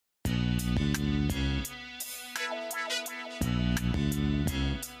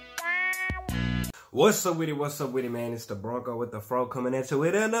What's up with it? What's up with it, man? It's the Bronco with the Fro coming at you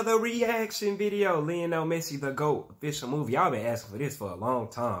with another reaction video. Lionel Messi, the GOAT official movie. Y'all been asking for this for a long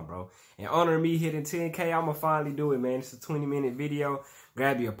time, bro. In honor of me hitting 10K, I'ma finally do it, man. It's a 20-minute video.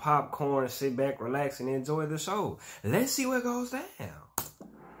 Grab your popcorn, sit back, relax, and enjoy the show. Let's see what goes down.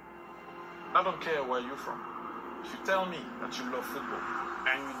 I don't care where you're from. If you tell me that you love football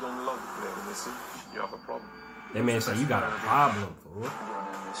and you don't love Lionel Messi, you have a problem. That man said you got a problem, fool.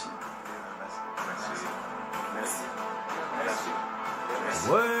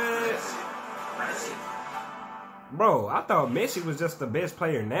 What? Bro, I thought Messi was just the best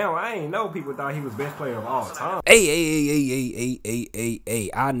player now. I ain't know people thought he was best player of all time. Hey.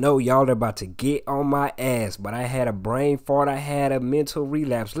 I know y'all are about to get on my ass, but I had a brain fart. I had a mental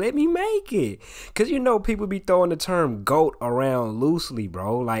relapse. Let me make it. Because you know people be throwing the term GOAT around loosely,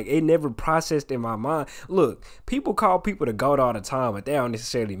 bro. Like, it never processed in my mind. Look, people call people the GOAT all the time, but they don't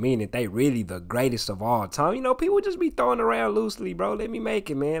necessarily mean that they really the greatest of all time. You know, people just be throwing around loosely, bro. Let me make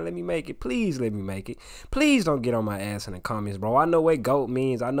it, man. Let me make it. Please let me make it. Please don't get on my ass in the comments, bro. I know what GOAT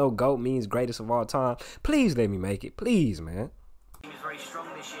means. I know GOAT means greatest of all time. Please let me make it. Please, man. The team is very strong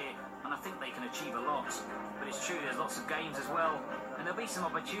this year, and I think they can achieve a lot. But it's true, there's lots of games as well, and there'll be some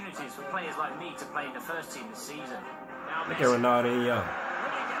opportunities for players like me to play in the first team this season. Now, look at Ronaldo.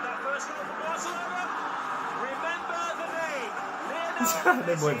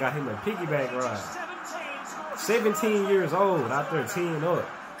 That boy got him a piggyback ride. 17 years old out there teeing up.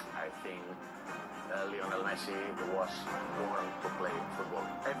 I think Lionel Messi was born to play football.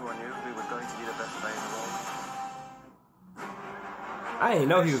 Everyone knew we were going to be the best player in the world. I didn't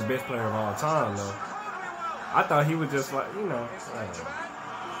know he was best player of all time, though. I thought he was just like, you know.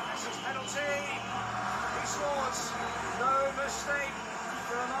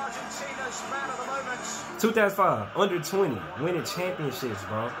 2005, under 20, winning championships,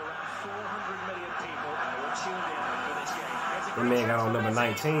 bro. That man got on number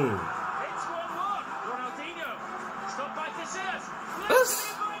 19.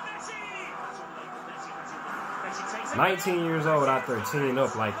 19 years old out there teeing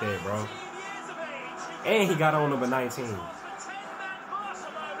up like that, bro. And he got on number 19.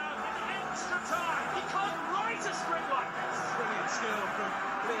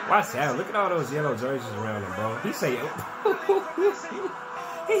 Watch out. Look at all those yellow jerseys around him, bro. He say,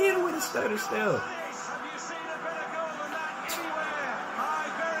 he hit him with a stutter still.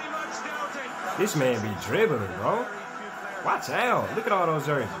 This man be dribbling, bro. Watch out. Look at all those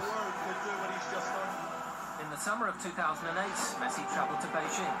jerseys. In the summer of 2008, Messi travelled to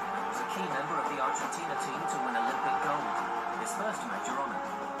Beijing. He was a key member of the Argentina team to win Olympic gold, his first major honour.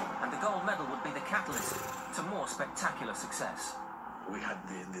 And the gold medal would be the catalyst to more spectacular success. We had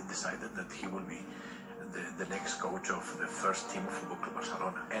decided that he will be the next coach of the first team of Football Club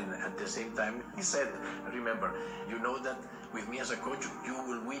Barcelona. And at the same time, he said, remember, you know that with me as a coach, you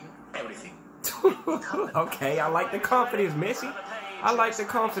will win everything. Okay, I like the confidence, Messi. I like the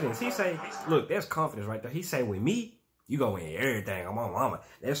confidence. He say, look, there's confidence right there. He say, with me, you go win everything. I'm on mama.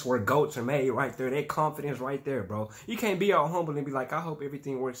 That's where GOATs are made right there. That confidence right there, bro. You can't be all humble and be like, I hope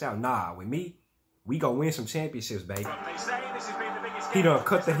everything works out. Nah, with me, we gonna win some championships, baby. He done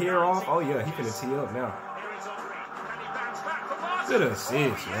cut the hair off. Oh, yeah, he finna tee up now. Good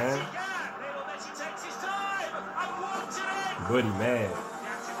assist, man. Buddy mad.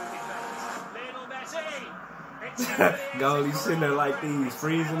 Goalie sitting there like these,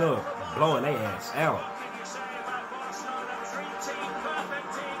 freezing up, blowing their ass out.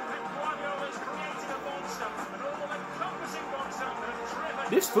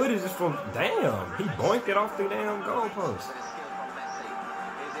 This footage is from, damn, he boinked it off the damn goalpost.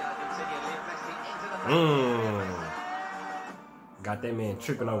 Got that man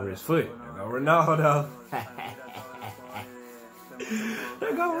tripping over his foot. There go Ronaldo.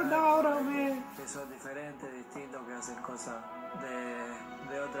 There go Ronaldo, man.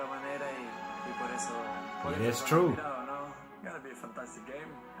 Yeah, that's true. Gonna be a fantastic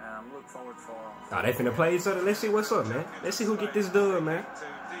game. Look forward for. Oh, they finna play each other. Let's see what's up, man. Let's see who get this dub, man.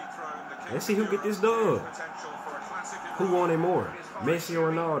 Let's see who get this dub. Who wanted more? Messi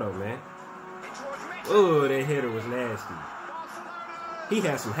or Ronaldo, man? Oh, that header was nasty. He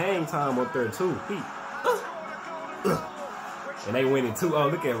had some hang time up there too. And they winning too. Oh,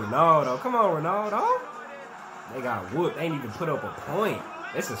 look at Ronaldo. Come on, Ronaldo. They got whooped. They ain't even put up a point.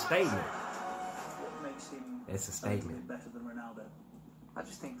 That's a statement. It's a statement. Better than Ronaldo. I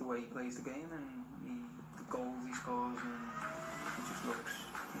just think the way he plays the game and the goals he scores, and it just looks,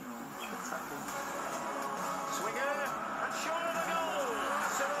 you know, spectacular.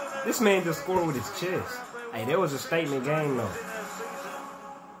 This man just scored with his chest. Hey, that was a statement game though.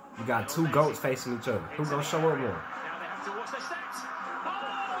 You got two goats facing each other. Who gonna show up more? Now they have to watch their steps.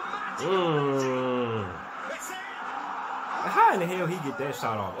 How in the hell he get that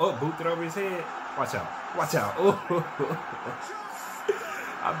shot off? Oh, booped it over his head. Watch out. Watch out. Oh.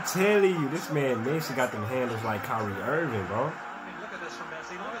 I'm telling you, this man Messi got them handles like Kyrie Irving, bro. Look at this from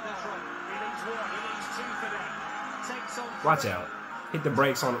Messi. Look at this run. He needs one. He needs two for that. Takes on. Watch out. Hit the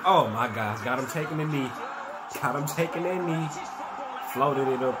brakes on him. Oh, my gosh. Got him taking the knee. Got him taking that knee. Floated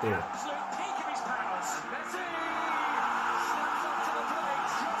it up there. Absolute peak of his powers. Messi snaps up to the plate.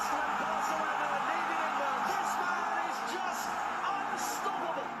 Just like Barcelona leading in there. This man is just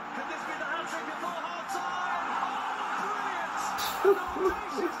unstoppable. Could this be the hat-trick before half-time? Oh,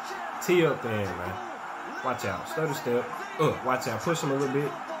 brilliant. Tee up there, man. Watch out. Stutter step. Watch out. Push him a little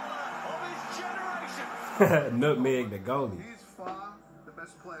bit. Nutmeg the goalie. He's far the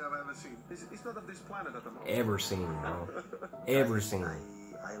best player I've ever seen. He's not of this planet at the moment. Ever seen, bro. Ever seen.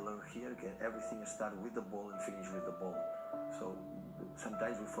 I learned here again, everything starts with the ball and finish with the ball. So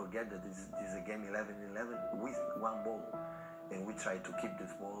sometimes we forget that this is a game 11-11 with one ball. And we try to keep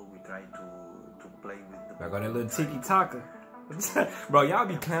this ball, we try to play with the ball. I got that little tiki-taka. Bro, y'all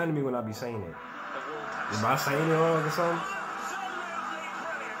be clowning me when I be saying it. Am I saying it wrong or something?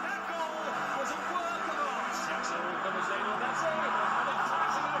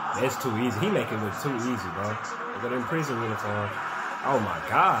 That's too easy. He make it look too easy, bro. Look at them prison uniform. Oh my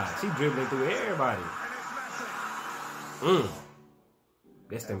gosh, he dribbling through everybody.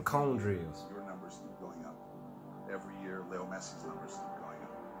 That's them cone drills. Your numbers keep going up. Every year, Lionel Messi's numbers keep going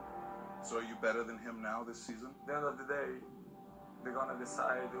up. So are you better than him now this season? At the end of the day, they're gonna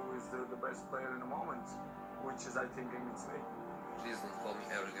decide who is the best player in the moment, which is, I think, it's me. Please don't call me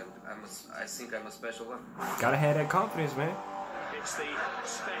arrogant. I think I'm a special one. Gotta have that confidence, man. It's the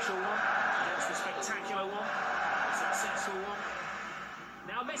special one. It's the spectacular one. The successful one.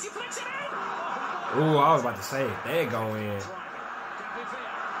 Now Messi flicks it in. Ooh, I was about to say, they go in.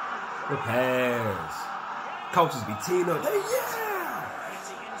 The pass. Coaches be teeing up. Hey, yeah.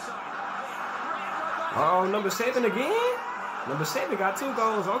 Oh, number 7 again? Number 7 got 2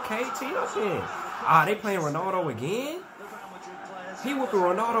 goals. Okay, tee up in. Ah, they playing Ronaldo again? He whooping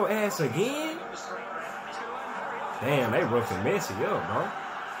Ronaldo ass again? Damn, they roughing Messi up, bro. And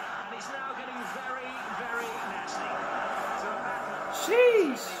he's now getting very, very nasty.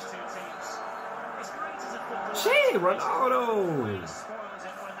 Sheesh. It's great as a footballer. Shit, Ronaldo. Spoils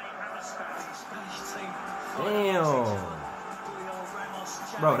it when they have a spat. Damn.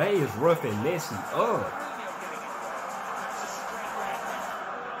 Bro, they is roughing Messi up.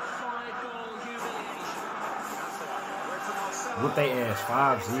 5-goal humiliation. What they ass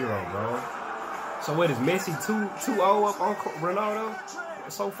 5-0, bro. So what is Messi 2-0 up on Ronaldo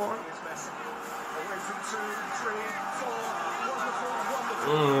so far?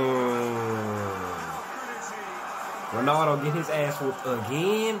 Ronaldo get his ass whooped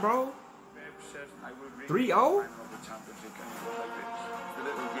again, bro. 3-0? The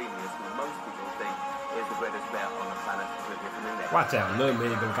little genius that most people think is the greatest player on the planet with him in there. Watch out, Nutmeg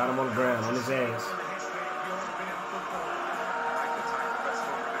done got him on the ground on his ass.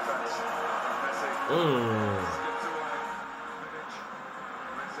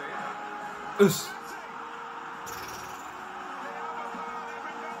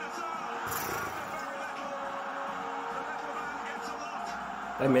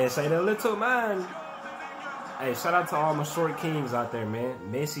 That man say that little man. Hey, shout out to all my short kings out there, man.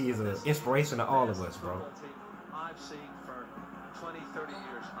 Messi is an inspiration to all of us, bro. I've seen for 20, 30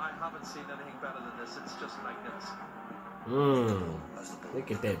 years. I haven't seen anything better than this. It's just magnificent. Look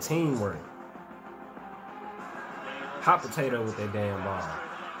at that teamwork. Hot potato with that damn ball.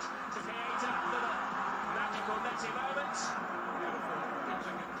 MagicalMessi moment.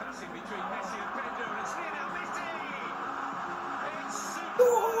 Passing between Messi and Pedro, and it's Lionel Messi. It's super.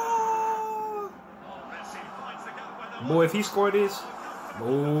 Oh, Messi finds the gap with the Boy, if he scored this,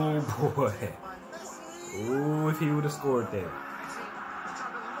 oh boy. Ooh, if he would have scored that.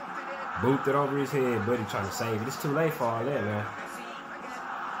 Booped it over his head, buddy trying to save it. It's too late for all that, man.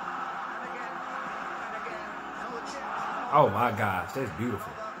 Oh my gosh, that's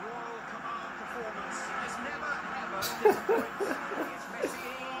beautiful.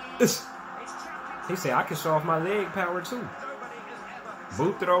 He said, I can show off my leg power too.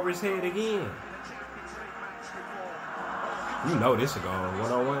 Booped it over his head again. You know this will go on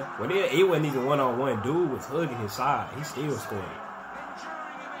one-on-one. Well, it wasn't even one-on-one. Dude was hugging his side. He still scored.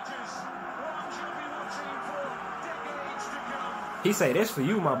 He say, that's for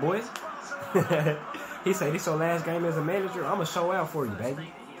you, my boy. He say, this your last game as a manager. I'm going to show out for you, baby.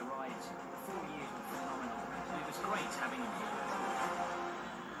 He arrived 4 years were phenomenal. It was great having him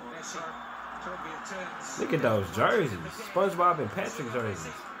here. Look at those jerseys. SpongeBob and Patrick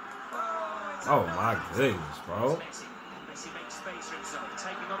jerseys. Oh my goodness, bro.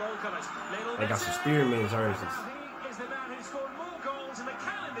 They got some Spearman jerseys.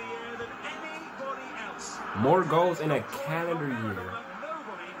 More goals in a calendar year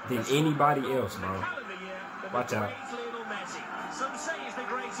than anybody else, bro. Watch out. Some say he's the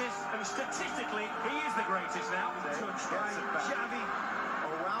greatest, and statistically, he is the greatest now.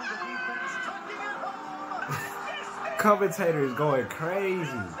 Commentator is going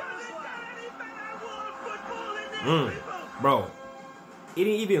crazy. Bro, he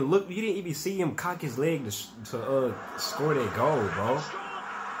didn't even look. You didn't even see him cock his leg to score that goal, bro.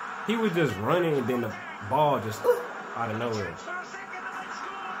 He was just running, and then the ball just out of nowhere.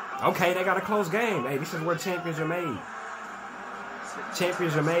 Okay, they got a close game. Hey, this is where champions are made.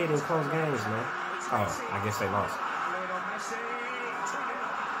 Champions are made in close games, man. Oh, I guess they lost.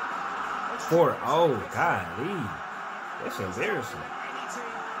 4-0, golly. That's embarrassing.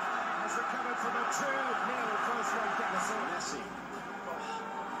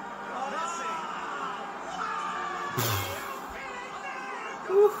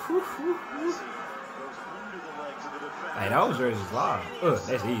 Hey, those jerseys live.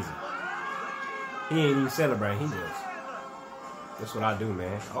 That's easy. He ain't even celebrating. He just. That's what I do,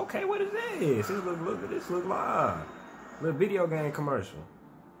 man. Okay, what is this? This look live. Little video game commercial.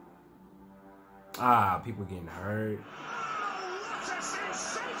 Ah, people getting hurt. What a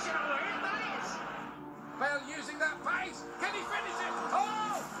sensational hit that is! Bale using that pace. Can he finish it?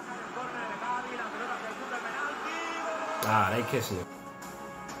 Oh! Ah, they kissing it.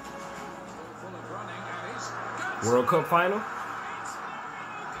 World Cup final?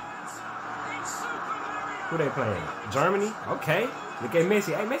 Who they playing? Germany? Okay. Look at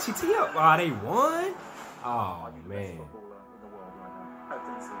Messi. Hey, Messi tee up. Oh, they won? Oh, man.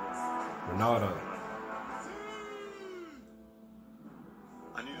 Ronaldo.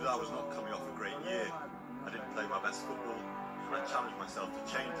 I knew that I was not coming off a great year. I didn't play my best football, and I challenged myself to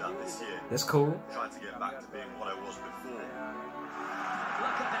change that this year. That's cool. Trying to get back to being what I was before.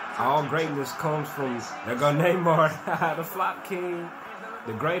 All greatness comes from, they're going to Neymar, the flop king,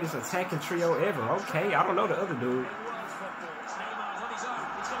 the greatest attacking trio ever. Okay, I don't know the other dude.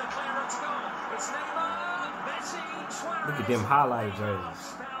 Look at them highlight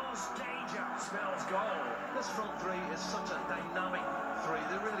jerseys.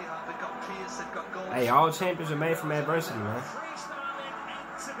 Hey, all champions are made from adversity, man.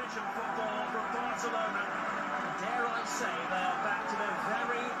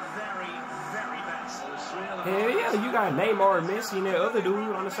 Hell yeah, you got Neymar and Messi and that other dude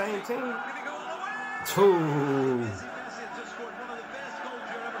on the same team. Two.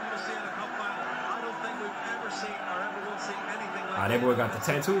 Ah, that boy got the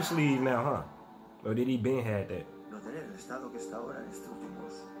tattoo sleeve now, huh? Or did he been had that?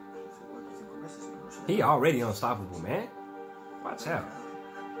 He already unstoppable, man. Watch out.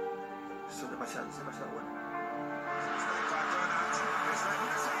 I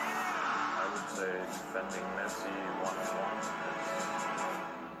would say defending Messi one-on-one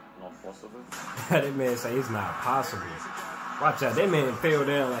not possible. That man say it's not possible. Watch out, that man fell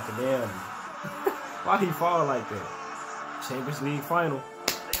down like a damn. Why he fall like that? Champions League final.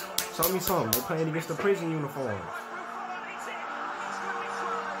 Show me something. They playing against the prison uniform.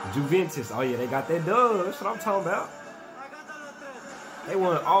 Juventus. Oh yeah, they got that dub. That's what I'm talking about. They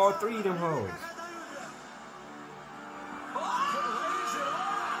won all three of them hoes.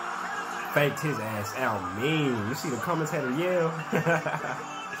 Faked his ass out mean. You see the commentator yell?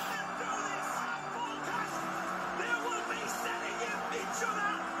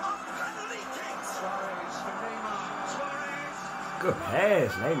 Good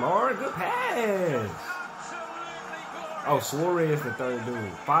pass, Neymar. Good pass. Oh, Suarez the third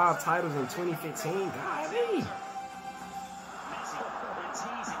dude. 5 titles in 2015. Golly.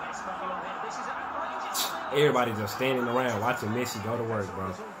 Everybody just standing around watching Messi go to work,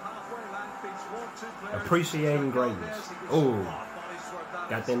 bro. Appreciating greatness. Ooh.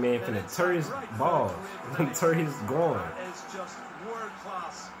 Got that man finna turn his balls. Turn his groin. It's just world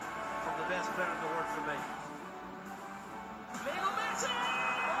class from the best player in the world for me.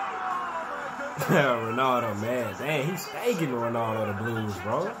 Ronaldo, man. Dang, he stay giving Ronaldo the blues,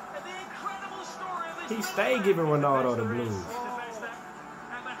 bro. He stay giving Ronaldo the blues.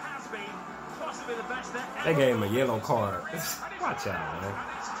 They gave him a yellow card. Watch out, man.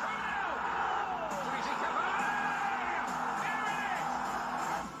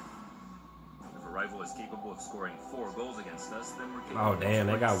 If a rival is capable of scoring 4 goals against us, then we're capable. Oh, damn,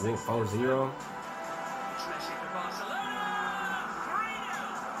 they got whooped 4-0.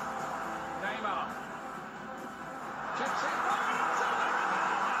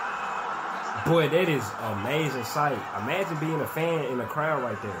 Boy, that is an amazing sight. Imagine being a fan in the crowd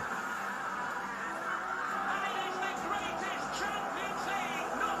right there.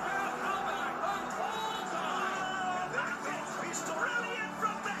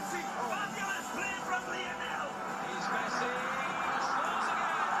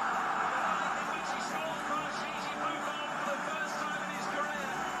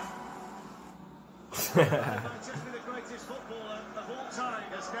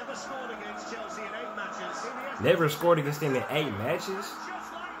 Never scored against them in 8 matches.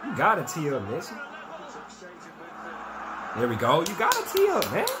 You gotta tee up, Messi. There we go. You gotta tee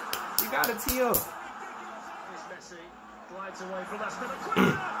up, man. You gotta tee up.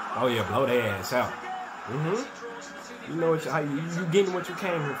 Oh yeah, blow their ass out. You know what? How you getting what you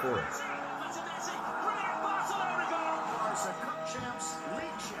came here for?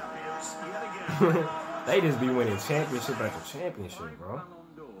 They just be winning championship after championship, bro.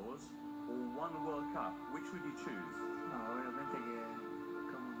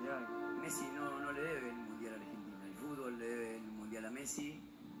 Messi no le debe el mundial a Argentina. El fútbol le debe el mundial a Messi.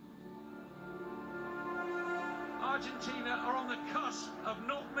 Argentina are on the cusp of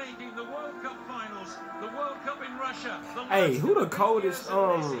not making the World Cup finals. The World Cup in Russia. Hey, who the coldest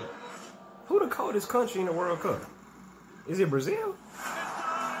country in the World Cup? Is it Brazil?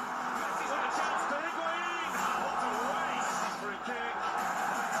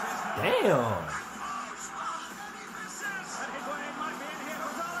 Damn.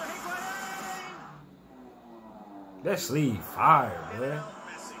 That sleeve fire, man.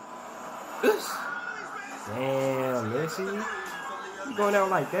 Damn, Messi. You going out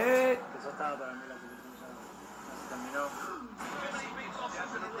like that?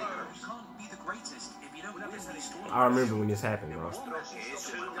 I remember when this happened, bro.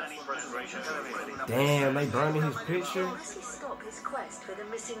 Damn, they burning his picture. Messi stop his quest for the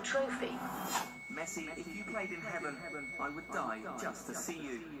missing trophy. Messi, if you played in heaven, I would die just to see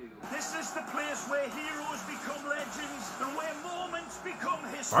you. This is the place where heroes become legends and where moments become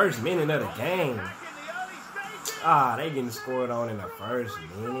history. First minute of the game. Ah, they getting scored on in the first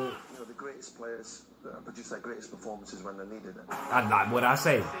minute. You know, the greatest players produce their greatest performances when they needed it. What I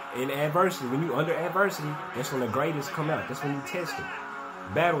say, in adversity, when you under adversity, that's when the greatest come out. That's when you test it.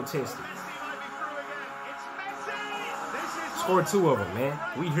 Battle test it. Score 2 of them, man.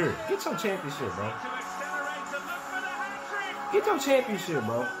 We here. Get your championship, bro. Get your championship,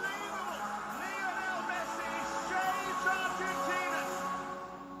 bro.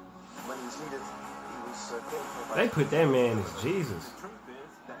 When he was needed, he was called. They put that man as Jesus.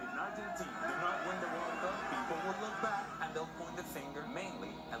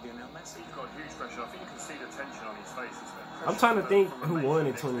 Lionel Messi. He's got huge pressure. I think you can see the tension on his face. I'm trying to think who won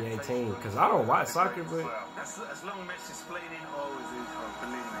in 2018 because I don't watch soccer, but as long as Messi's playing in, always is.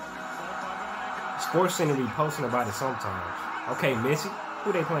 Believe me. Sports Center be posting about it sometimes. Okay, Messi,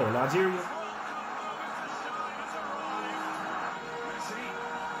 who they playing? Nigeria?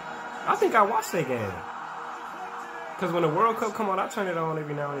 I think I watched that game because when the World Cup come on, I turn it on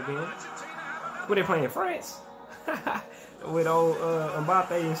every now and again. Who they playing? France? With old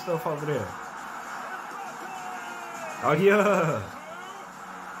Mbappe and stuff over there. Oh yeah.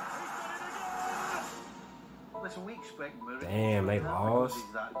 Damn, they lost.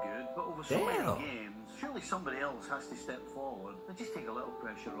 Damn. Surely somebody else has to step forward and just take a little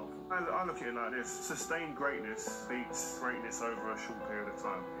pressure off. I look at it like this: sustained greatness beats greatness over a short period of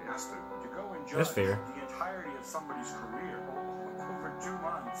time. It has to. To go and judge the entirety of somebody's career over 2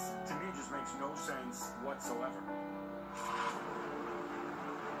 months, to me, just makes no sense whatsoever.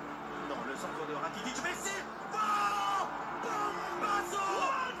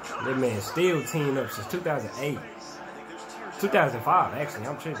 That man still teamed up since 2008. 2005, actually.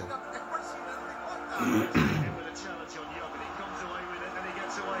 I'm tripping.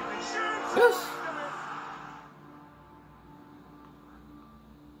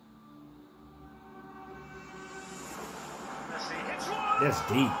 That's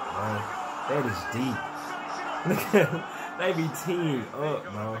deep, man. That is deep. Look at them. They be teamed up,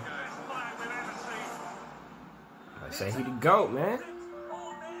 bro. I say he the GOAT, man.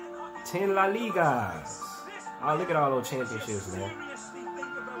 10 La Ligas. Oh, look at all those championships, man.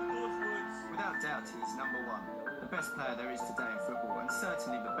 Without doubt, he's #1. The best player there is today in football, and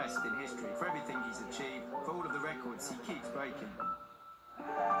certainly the best in history. For everything he's achieved, for all of the records he keeps breaking.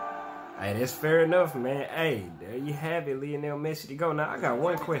 Hey, that's fair enough, man. Hey, there you have it, Lionel Messi to go. Now, I got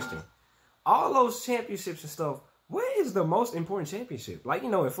one question. All those championships and stuff, what is the most important championship? Like, you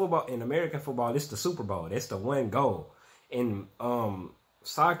know, in football, in American football, it's the Super Bowl. That's the one goal. In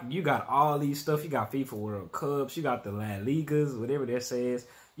soccer, you got all these stuff. You got FIFA World Cups. You got the La Ligas, whatever that says.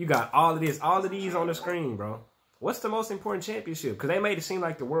 You got all of this, all of these on the screen, bro. What's the most important championship? Because they made it seem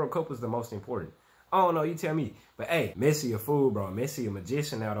like the World Cup was the most important. I don't know, you tell me. But hey, Messi a fool, bro. Messi a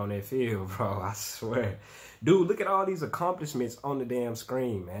magician out on that field, bro. I swear. Dude, look at all these accomplishments on the damn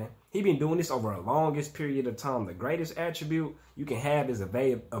screen, man. He been doing this over a longest period of time. The greatest attribute you can have is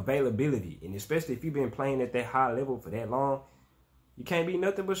availability. And especially if you've been playing at that high level for that long, you can't be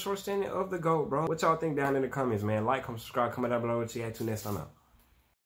nothing but short standing of the GOAT, bro. What y'all think down in the comments, man? Like, comment, subscribe, comment down below. What you had to next time out.